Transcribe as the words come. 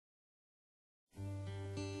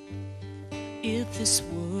if this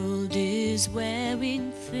world is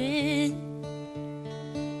wearing thin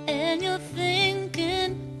and you're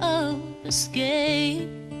thinking of escape,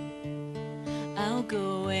 I'll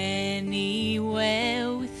go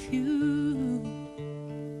anywhere with you.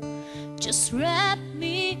 Just wrap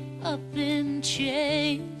me up in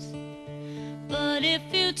chains. But if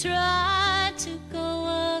you try to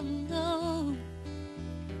go alone,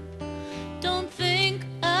 don't think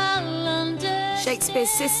I'll understand. Shakespears'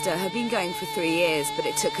 Sister had been going for 3 years, but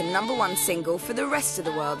it took a #1 single for the rest of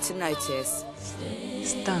the world to notice.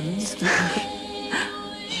 Stunned.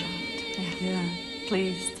 Yeah,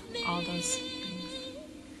 pleased, all those things.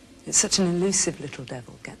 It's such an elusive little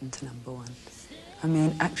devil getting to #1. I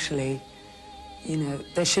mean, actually, you know,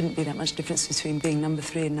 there shouldn't be that much difference between being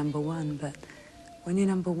 #3 and #1, but when you're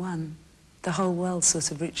 #1, the whole world sort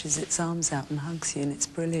of reaches its arms out and hugs you, and it's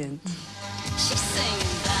brilliant. She's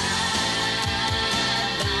singing bye,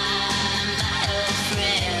 bye, my old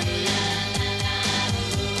friend.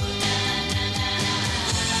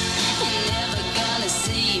 You're never gonna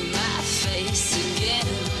see my face again.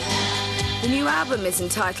 The new album is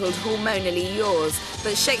entitled Hormonally Yours,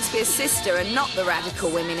 but Shakespears' Sister are not the radical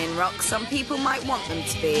women in rock some people might want them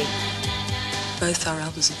to be. Both our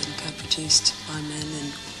albums have been co-produced by men,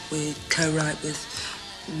 and we co-write with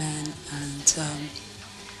men, and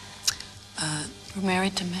we're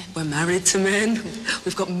married to men. We're married to men.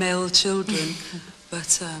 We've got male children,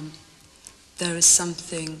 but there is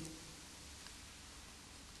something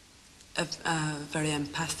very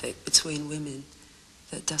empathic between women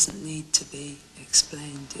that doesn't need to be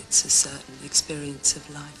explained. It's a certain experience of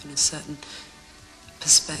life and a certain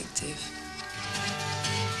perspective.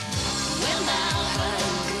 Well, now her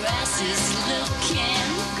grass is looking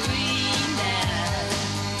greener,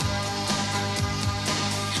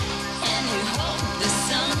 and you hope that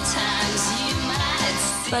sometimes you might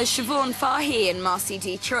see. Both Siobhan, Fahey and Marcy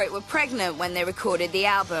Detroit were pregnant when they recorded the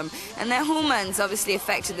album, and their hormones obviously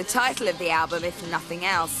affected the title of the album, if nothing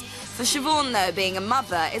else. For Siobhan, though, being a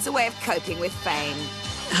mother is a way of coping with fame.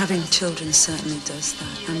 Having children certainly does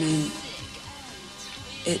that. I mean,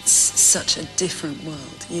 it's such a different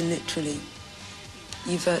world.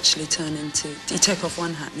 You virtually turn into, you take off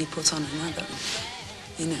one hat and you put on another.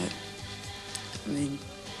 You know, I mean,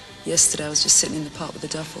 yesterday I was just sitting in the park with a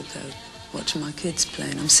duffel coat, watching my kids play,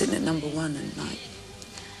 and I'm sitting at #1 and like,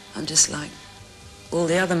 I'm just like all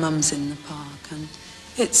the other mums in the park, and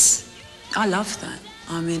I love that.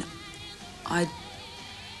 I mean,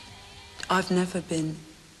 I've never been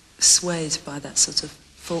swayed by that sort of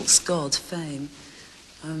false god fame.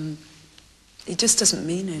 It just doesn't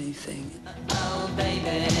mean anything. Oh,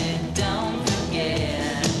 baby, don't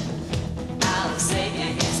forget, I'll save you,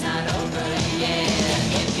 it's not over yet.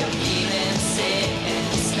 If you're feeling sick and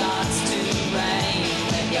it starts to rain,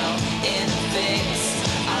 when you're in a fix,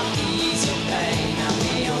 I'll ease your pain. I'll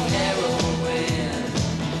be your heroine.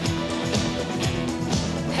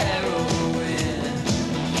 Heroine.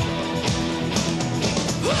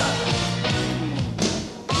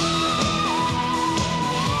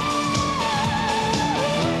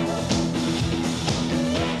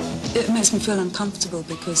 It makes me feel uncomfortable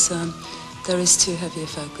because there is too heavy a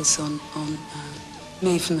focus on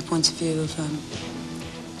me from the point of view of,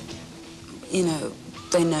 you know,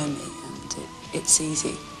 they know me and it's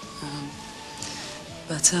easy.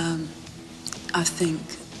 But I think,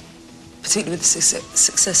 particularly with the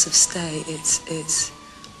success of Stay, it's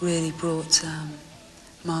really brought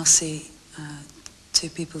Marcy to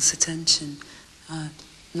people's attention,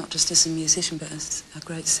 not just as a musician but as a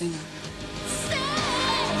great singer.